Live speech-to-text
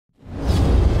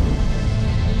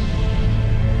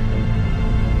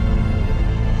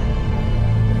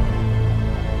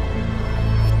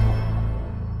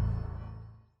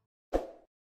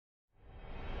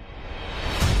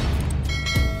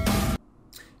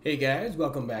Hey guys,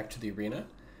 welcome back to the arena.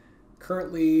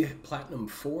 Currently Platinum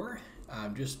 4.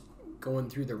 I'm just going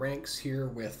through the ranks here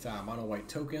with mono white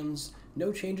tokens.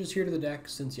 No changes here to the deck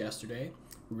since yesterday.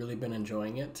 Really been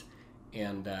enjoying it.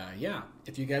 And yeah,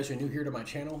 if you guys are new here to my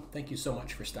channel, thank you so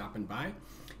much for stopping by.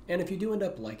 And if you do end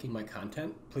up liking my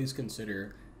content, please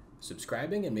consider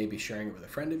subscribing and maybe sharing it with a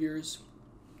friend of yours.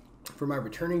 For my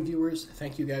returning viewers,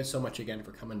 thank you guys so much again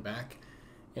for coming back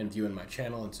and viewing my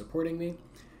channel and supporting me.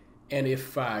 And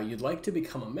if you'd like to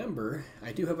become a member,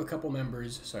 I do have a couple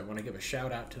members, so I want to give a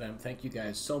shout out to them. Thank you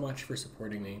guys so much for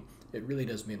supporting me. It really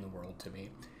does mean the world to me.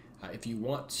 If you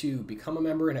want to become a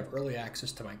member and have early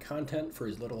access to my content for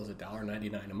as little as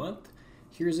 $1.99 a month,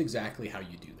 here's exactly how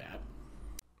you do that.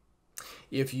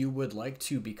 If you would like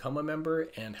to become a member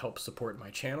and help support my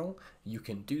channel, you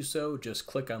can do so. Just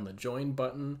click on the join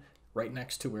button right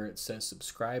next to where it says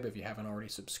subscribe if you haven't already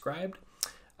subscribed.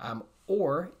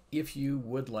 Or if you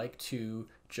would like to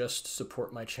just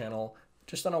support my channel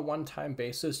just on a one-time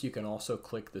basis, you can also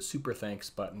click the super thanks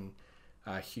button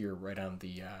here right on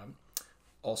the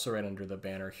also right under the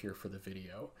banner here for the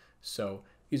video. So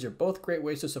these are both great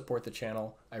ways to support the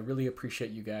channel. I really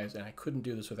appreciate you guys, and I couldn't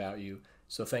do this without you.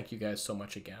 So thank you guys so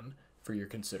much again for your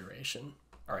consideration.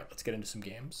 All right, let's get into some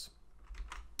games.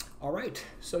 All right,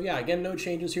 so yeah, again, no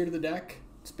changes here to the deck.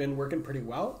 It's been working pretty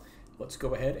well. Let's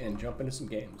go ahead and jump into some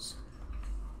games.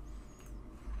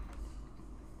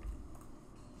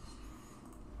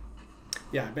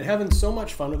 Yeah, I've been having so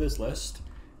much fun with this list.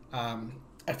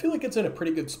 I feel like it's in a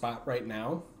pretty good spot right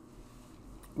now,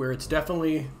 where it's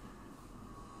definitely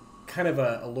kind of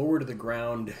a lower to the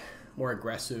ground, more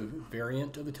aggressive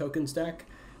variant of the tokens deck.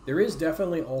 There is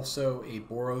definitely also a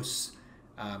Boros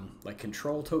like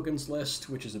control tokens list,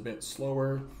 which is a bit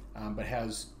slower, but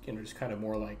has just kind of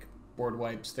more like board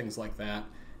wipes, things like that.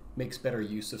 Makes better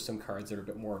use of some cards that are a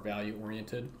bit more value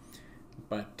oriented.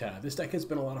 But this deck has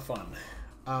been a lot of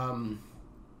fun.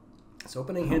 Its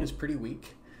opening hand is pretty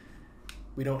weak.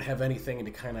 We don't have anything to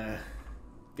kind of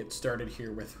get started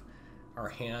here with our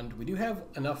hand. We do have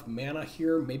enough mana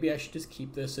here. Maybe I should just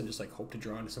keep this and just like hope to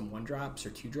draw into some 1-drops or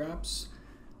 2-drops.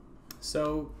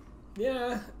 So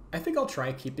yeah, I think I'll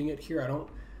try keeping it here. I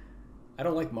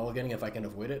don't like mulliganing if I can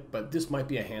avoid it, but this might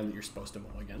be a hand that you're supposed to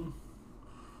mulligan.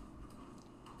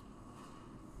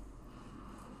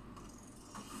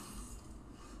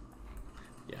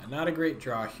 Yeah, not a great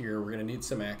draw here. We're going to need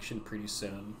some action pretty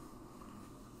soon.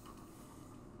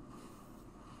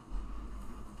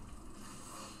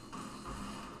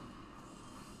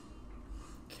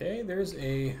 Okay, there's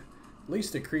at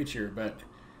least a creature, but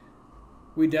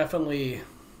we probably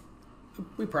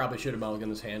should have mulliganed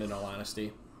this hand in all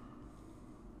honesty.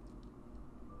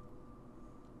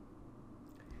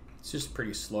 It's just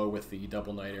pretty slow with the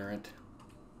double Knight Errant.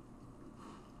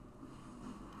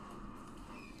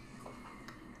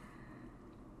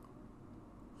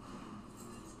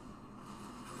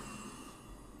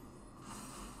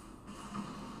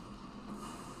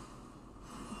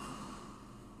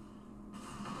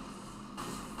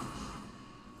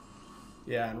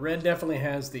 Yeah, and red definitely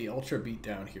has the ultra beat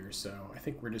down here, so I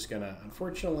think we're just gonna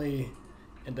unfortunately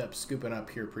end up scooping up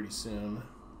here pretty soon.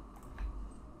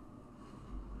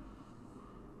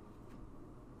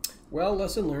 Well,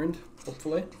 lesson learned,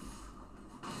 hopefully.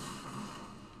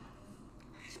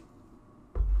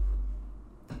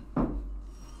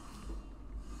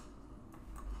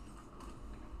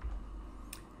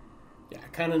 Yeah, I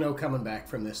kind of know coming back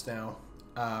from this now.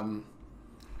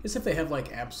 Is if they have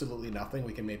like absolutely nothing,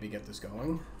 we can maybe get this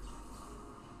going.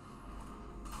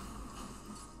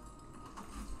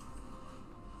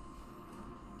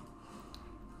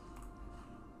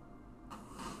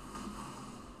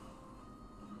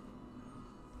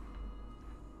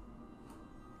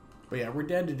 But yeah, we're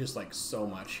dead to just like so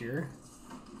much here.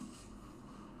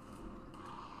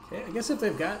 Okay, I guess if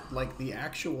they've got like the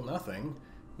actual nothing,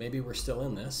 maybe we're still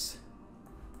in this,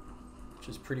 which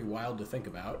is pretty wild to think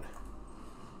about.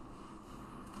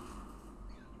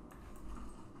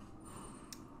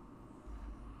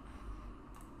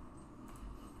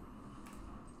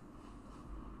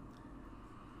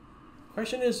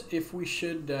 Question is if we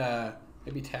should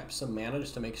maybe tap some mana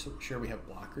just to make sure we have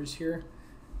blockers here.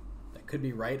 That could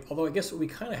be right, although I guess we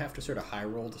kind of have to sort of high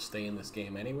roll to stay in this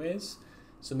game anyways.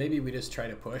 So maybe we just try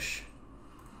to push.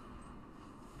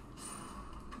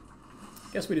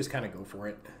 I guess we just kind of go for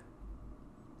it.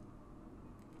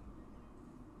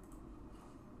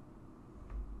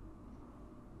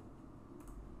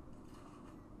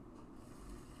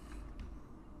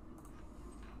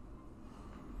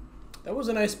 That was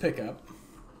a nice pickup.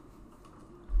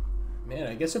 Man,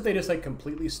 I guess if they just like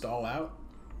completely stall out,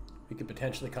 we could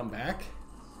potentially come back.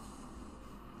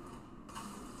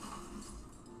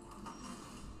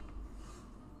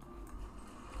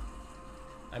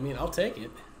 I mean, I'll take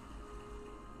it.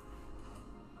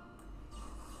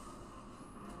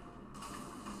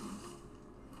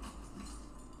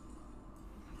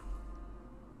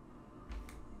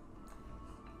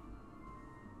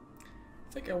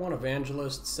 I think I want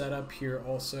Evangelist set up here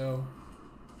also.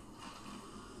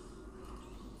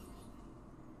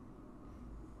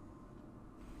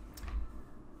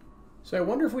 So I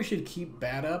wonder if we should keep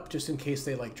Bat up just in case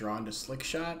they like draw into Slick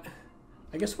Shot.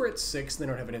 I guess we're at 6 and they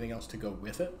don't have anything else to go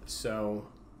with it, so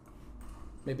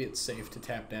maybe it's safe to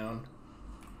tap down.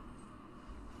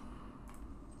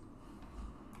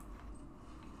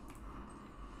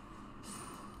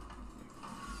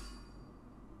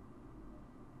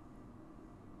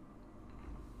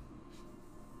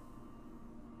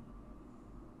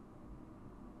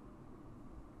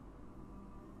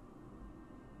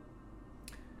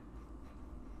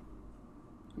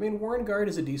 I mean, Warren Guard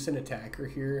is a decent attacker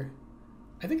here.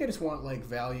 I think I just want like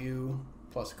value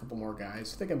plus a couple more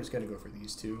guys. I think I'm just going to go for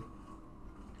these two.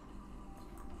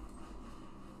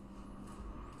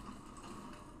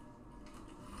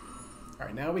 All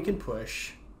right, now we can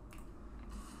push.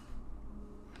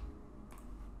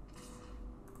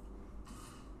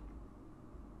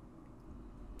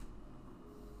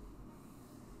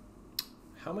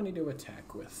 How many to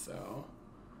attack with, though?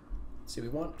 Let's see, we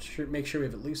want to make sure we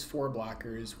have at least 4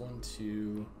 blockers. 1,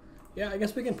 2... Yeah, I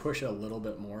guess we can push it a little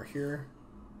bit more here.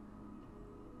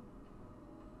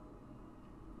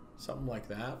 Something like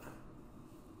that.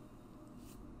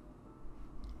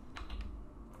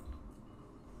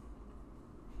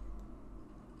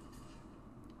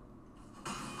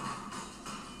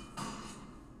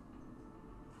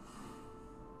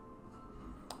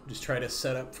 Just try to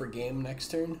set up for game next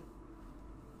turn.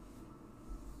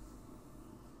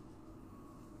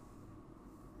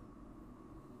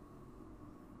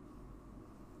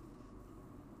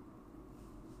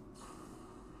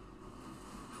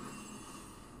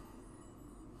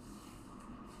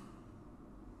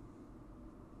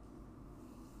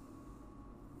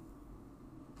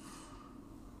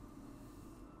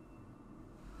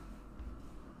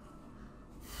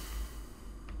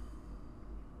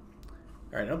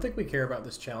 Alright, I don't think we care about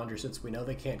this challenger since we know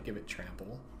they can't give it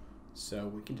trample. So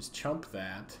we can just chump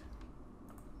that.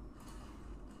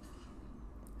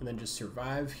 And then just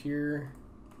survive here.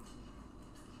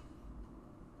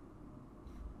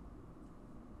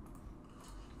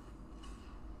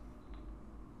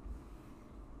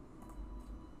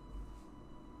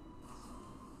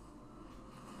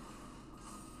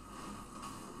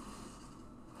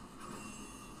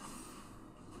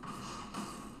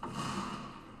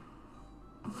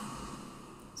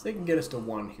 So they can get us to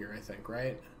 1 here, I think,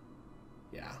 right?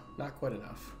 Yeah, not quite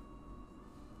enough.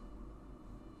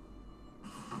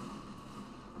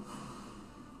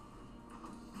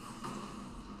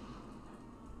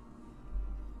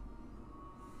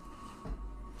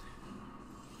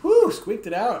 Whew, squeaked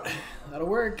it out. That'll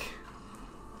work.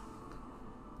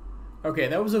 Okay,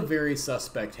 that was a very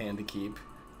suspect hand to keep.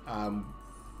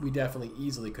 We definitely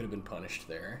easily could have been punished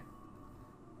there.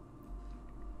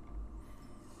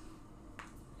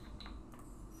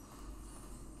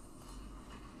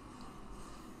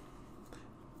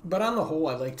 But on the whole,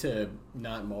 I like to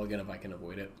not mulligan if I can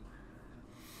avoid it.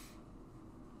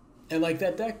 And like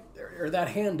that deck, or that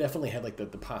hand definitely had like the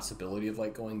possibility of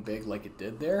like going big like it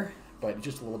did there, but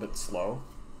just a little bit slow.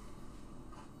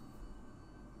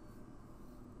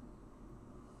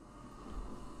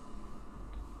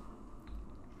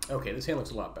 Okay, this hand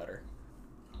looks a lot better.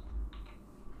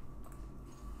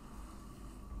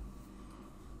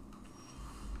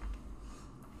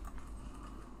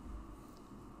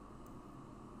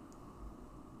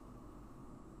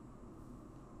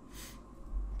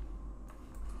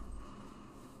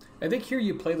 I think here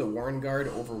you play the Warren Guard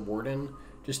over Warden,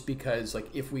 just because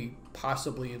like if we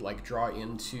possibly like draw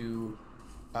into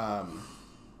the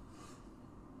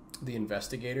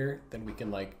Investigator, then we can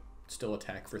like still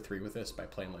attack for 3 with this by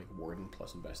playing like Warden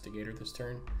plus Investigator this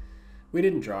turn. We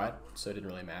didn't draw it, so it didn't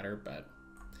really matter, but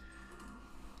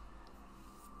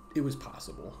it was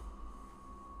possible.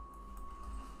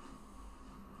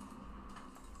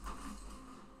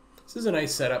 This is a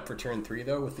nice setup for turn 3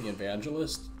 though with the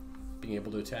Evangelist. Being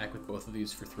able to attack with both of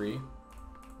these for 3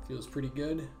 feels pretty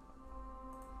good.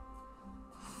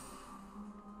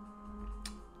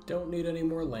 Don't need any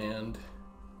more land.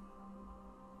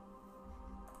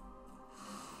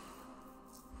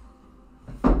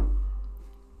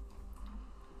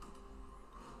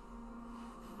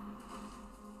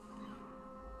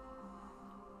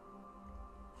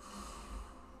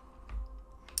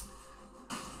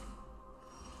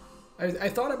 I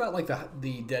thought about like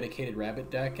the dedicated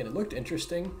rabbit deck, and it looked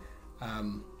interesting.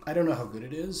 I don't know how good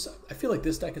it is. I feel like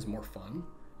this deck is more fun,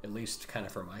 at least kind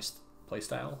of for my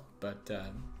playstyle, but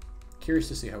curious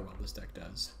to see how well this deck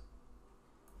does.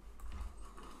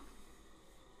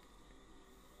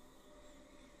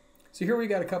 So here we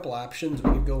got a couple options.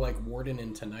 We could go like Warden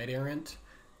into Knight Errant.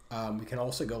 We can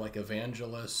also go like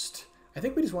Evangelist. I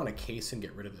think we just want to case and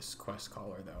get rid of this Quest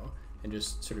Caller though, and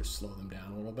just sort of slow them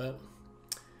down a little bit.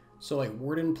 So like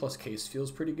Warden plus case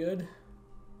feels pretty good.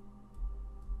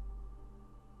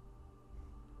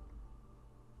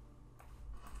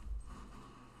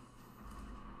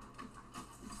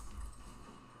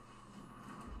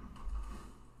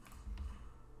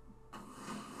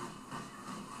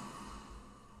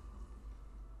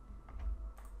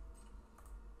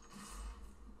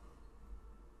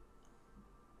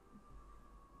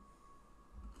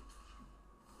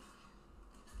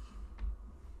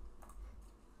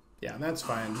 Yeah, and that's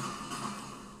fine.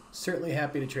 Certainly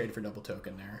happy to trade for double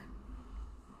token there.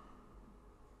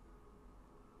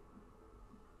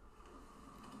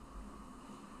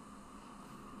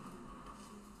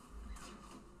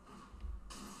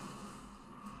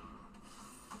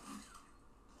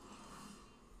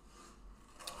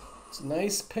 It's a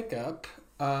nice pickup.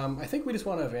 I think we just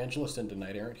want to Evangelist into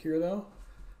Knight Errant here, though.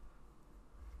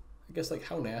 I guess, like,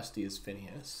 how nasty is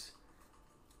Phineas?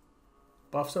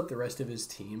 Buffs up the rest of his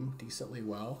team decently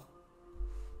well.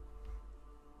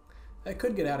 That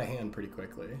could get out of hand pretty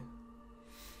quickly.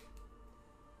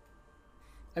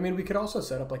 I mean, we could also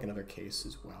set up like another case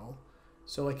as well.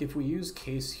 So like if we use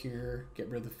case here, get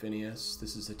rid of the Phineas,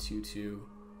 this is a 2-2.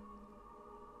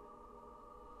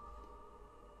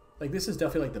 Like this is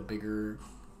definitely like the bigger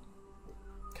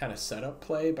kind of setup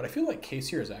play, but I feel like case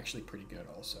here is actually pretty good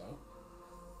also.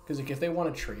 Because like if they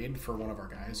want to trade for one of our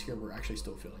guys here, we're actually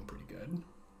still feeling pretty good.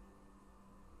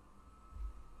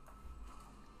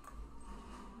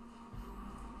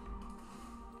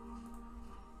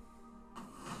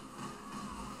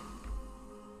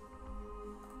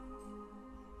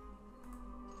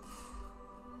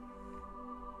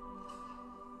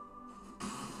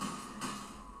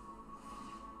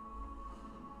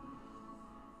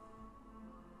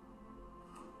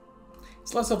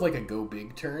 It's less of like a go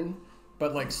big turn,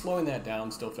 but like slowing that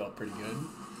down still felt pretty good.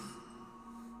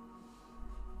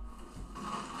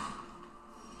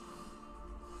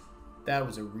 That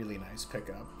was a really nice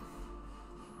pickup.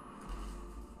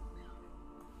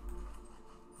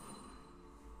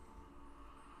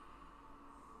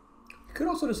 You could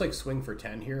also just like swing for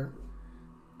 10 here.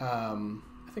 I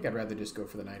think I'd rather just go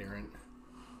for the Knight Errant.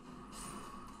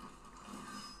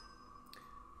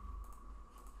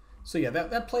 So yeah,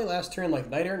 that play last turn, like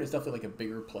Knight Errant is definitely like a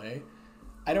bigger play.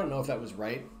 I don't know if that was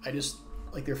right. I just,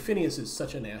 like their Phineas is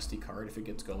such a nasty card if it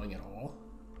gets going at all.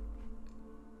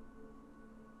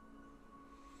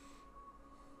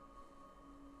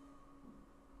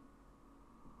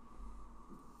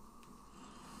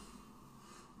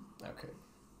 Okay.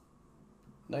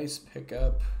 Nice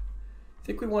pickup. I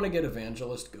think we want to get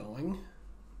Evangelist going.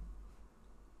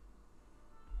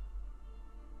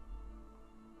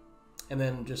 And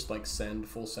then just like send,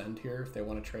 full send here. If they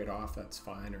want to trade off, that's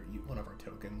fine. Or eat one of our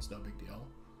tokens, no big deal.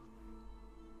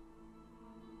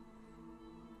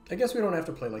 I guess we don't have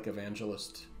to play like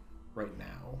Evangelist right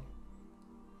now.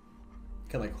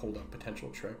 Can like hold up potential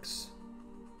tricks.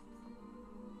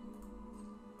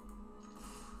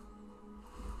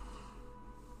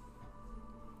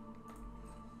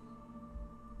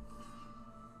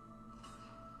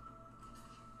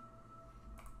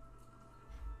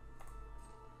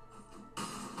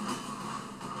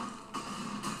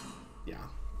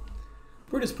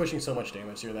 We're just pushing so much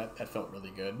damage here that felt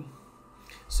really good.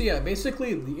 So yeah,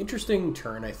 basically the interesting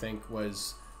turn I think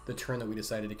was the turn that we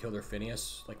decided to kill their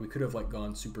Phineas. Like we could have like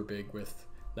gone super big with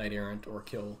Knight Errant or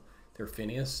kill their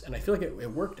Phineas, and I feel like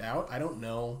it worked out. I don't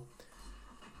know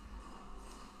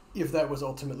if that was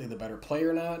ultimately the better play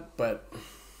or not, but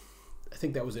I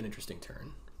think that was an interesting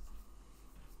turn.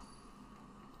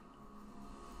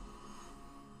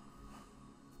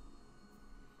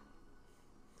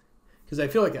 Because I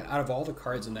feel like out of all the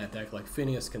cards in that deck, like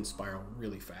Phineas can spiral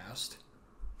really fast.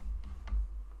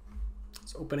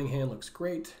 Its opening hand looks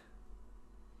great.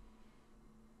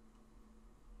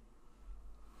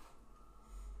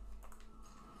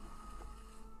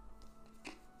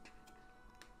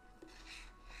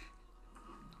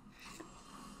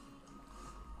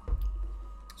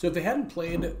 So if they hadn't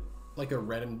played like a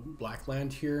red and black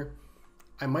land here,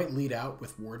 I might lead out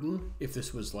with Warden if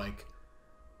this was like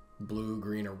blue,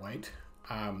 green, or white.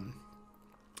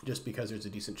 Just because there's a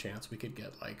decent chance we could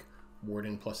get like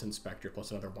Warden plus Inspector plus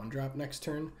another 1-drop next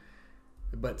turn.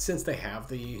 But since they have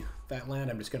that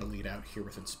land, I'm just going to lead out here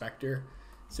with Inspector,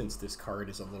 since this card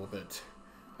is a little bit...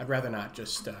 I'd rather not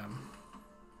just,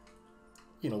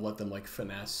 you know, let them like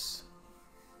finesse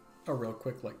a real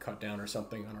quick like cut down or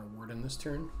something on our Warden this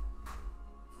turn.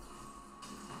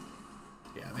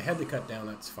 Yeah, they had to cut down,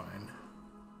 that's fine.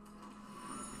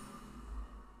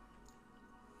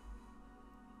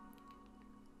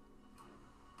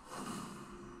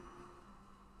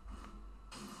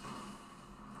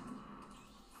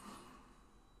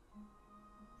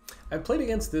 I've played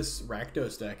against this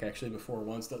Rakdos deck actually before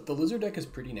once. The Lizard deck is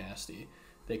pretty nasty.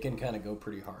 They can kind of go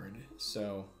pretty hard.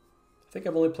 So I think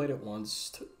I've only played it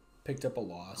once, picked up a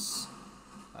loss.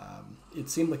 It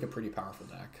seemed like a pretty powerful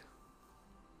deck.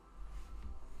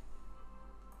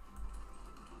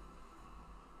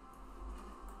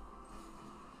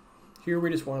 Here we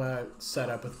just want to set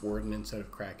up with Warden instead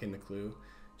of cracking the Clue,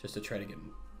 just to try to get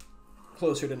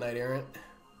closer to Knight Errant.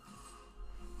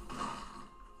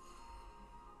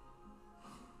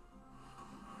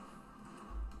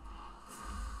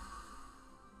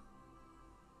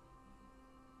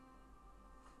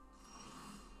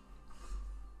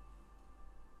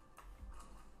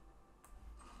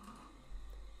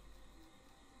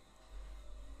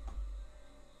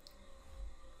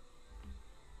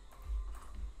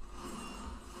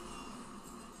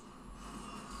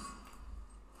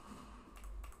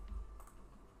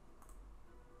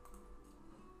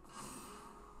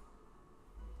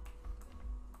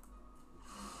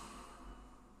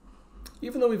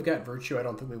 Even though we've got Virtue, I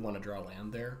don't think we want to draw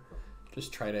land there.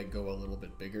 Just try to go a little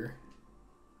bit bigger.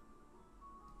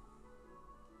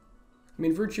 I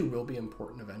mean, Virtue will be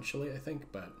important eventually, I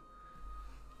think, but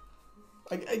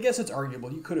I guess it's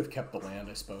arguable. You could have kept the land,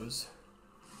 I suppose.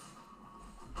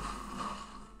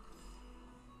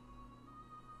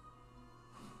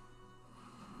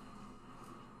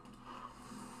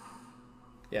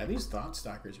 Yeah, these Thought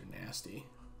Stalkers are nasty.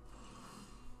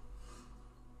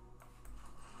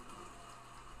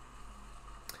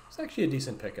 It's actually a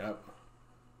decent pickup.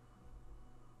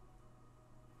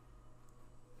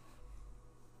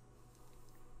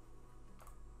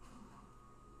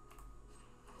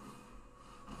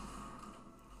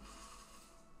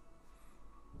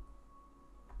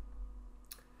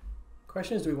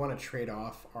 Question is, do we want to trade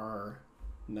off our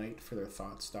Knight for their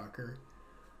Thought Stalker?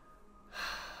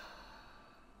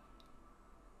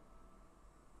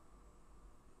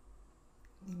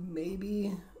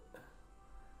 Maybe.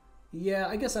 Yeah,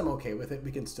 I guess I'm okay with it.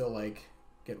 We can still, like,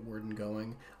 get Warden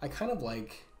going. I kind of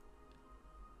like...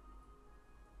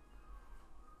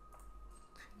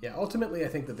 Yeah, ultimately I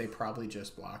think that they probably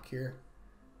just block here.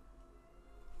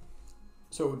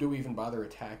 So do we even bother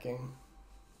attacking?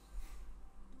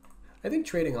 I think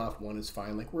trading off one is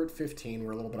fine. Like, we're at 15,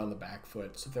 we're a little bit on the back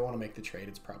foot, so if they want to make the trade,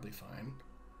 it's probably fine.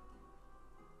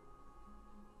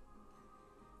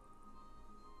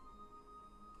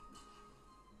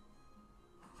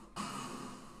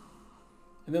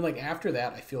 And then, like, after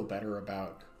that, I feel better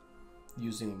about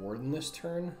using Warden this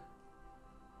turn.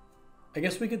 I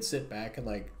guess we could sit back and,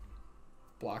 like,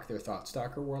 block their Thought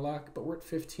Stalker Warlock, but we're at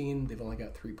 15. They've only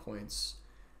got 3 points.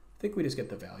 I think we just get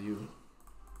the value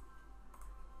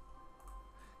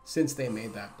since they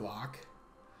made that block.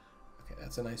 Okay,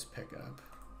 that's a nice pickup.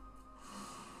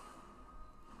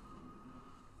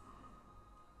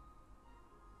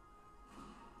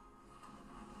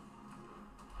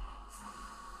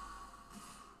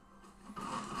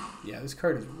 Yeah, this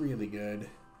card is really good.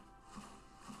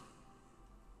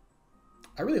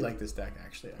 I really like this deck,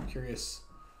 actually. I'm curious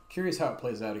how it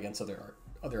plays out against other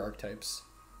archetypes.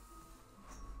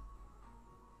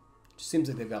 Just seems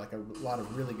like they've got like a lot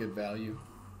of really good value.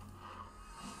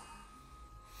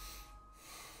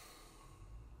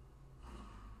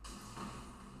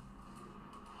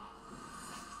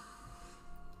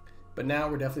 But now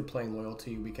we're definitely playing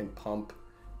Loyalty. We can pump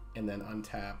and then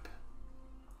untap.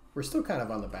 We're still kind of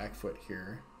on the back foot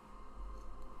here.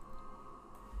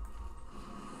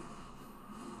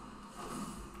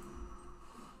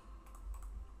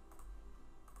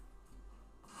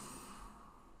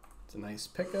 It's a nice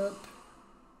pickup.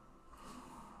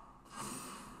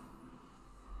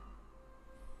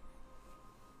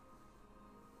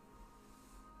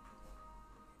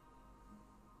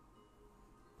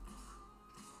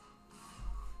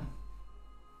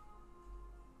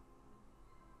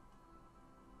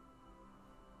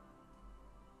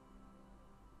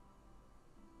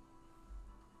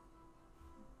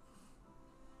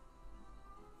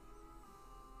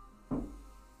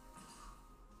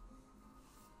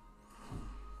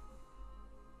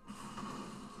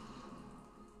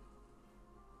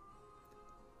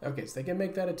 Okay, so they can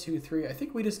make that a 2/3. I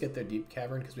think we just get their Deep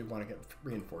Cavern because we want to get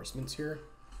reinforcements here.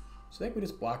 So I think we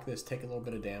just block this, take a little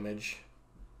bit of damage.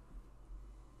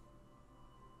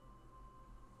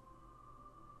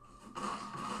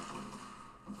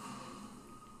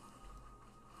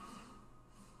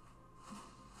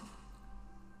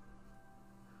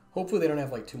 Hopefully they don't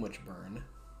have like too much burn.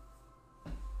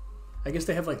 I guess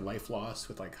they have like life loss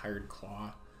with like Hired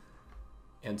Claw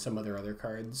and some other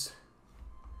cards.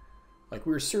 Like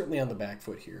we were certainly on the back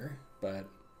foot here, but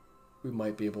we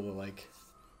might be able to like,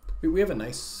 we have a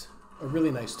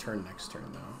really nice turn next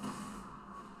turn though.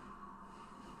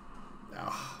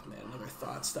 Oh man, another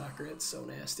Thought Stalker, it's so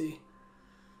nasty.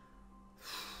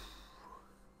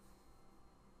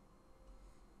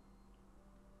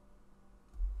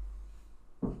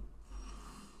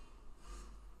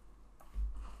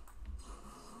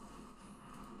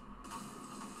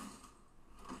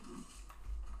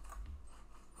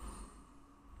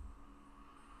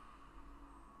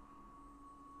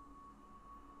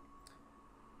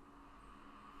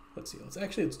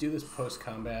 Let's see, let's do this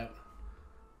post-combat.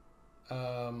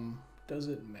 Does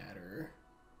it matter?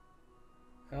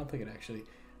 I don't think it actually,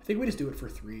 I think we just do it for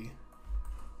 3.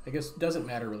 I guess it doesn't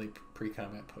matter really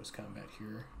pre-combat, post-combat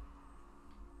here.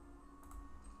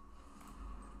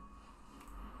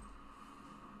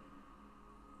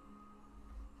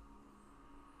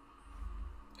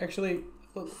 Actually,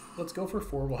 let's go for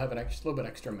 4. We'll have an little bit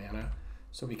extra mana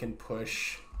so we can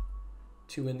push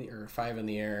 2 in the, or 5 in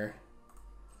the air.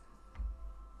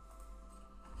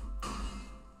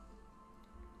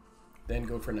 Then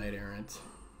go for Knight Errant.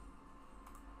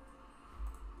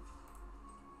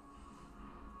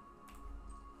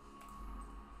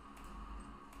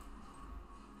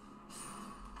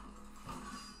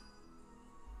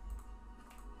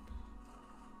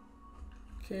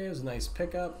 Okay, it was a nice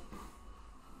pickup.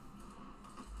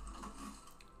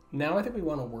 Now I think we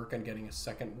want to work on getting a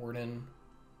second Warden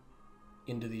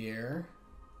into the air.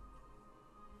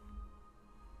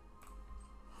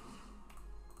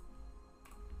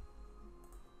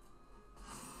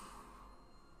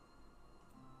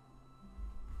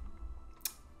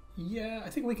 Yeah, I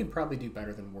think we can probably do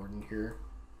better than Warden here.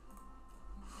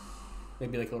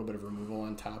 Maybe like a little bit of removal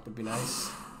on top would be nice.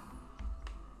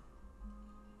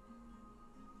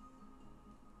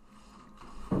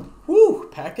 Woo!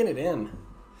 Packing it in.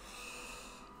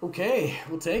 Okay,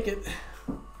 we'll take it.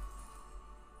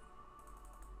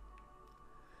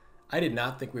 I did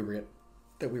not think we were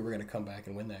going to come back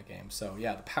and win that game. So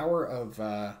yeah, the power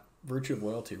of Virtue of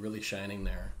Loyalty really shining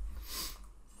there.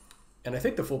 And I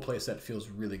think the full play set feels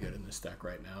really good in this deck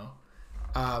right now.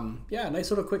 Yeah,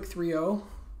 nice little quick 3-0.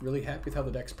 Really happy with how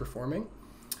the deck's performing.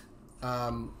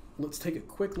 Let's take a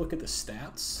quick look at the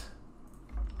stats.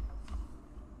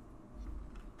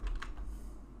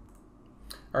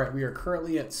 All right, we are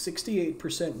currently at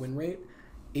 68% win rate,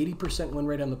 80% win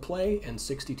rate on the play, and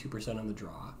 62% on the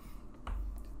draw.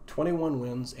 21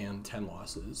 wins and 10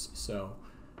 losses. So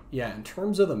yeah, in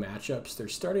terms of the matchups, they're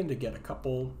starting to get a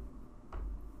couple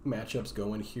matchups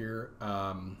going here.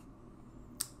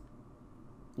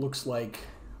 Looks like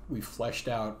we fleshed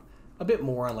out a bit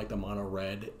more on like the mono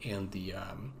red and the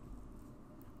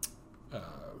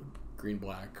green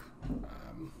black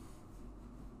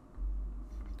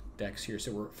decks here.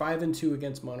 So we're 5-2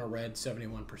 against mono red,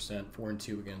 71%,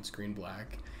 4-2 against green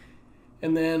black,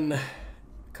 and then a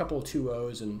couple of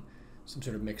 2-0s and some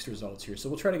sort of mixed results here. So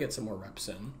we'll try to get some more reps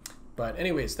in. But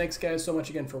anyways, thanks guys so much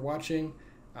again for watching.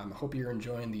 I hope you're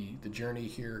enjoying the journey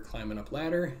here, climbing up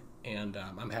ladder, and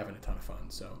I'm having a ton of fun.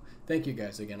 So thank you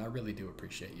guys again. I really do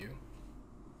appreciate you.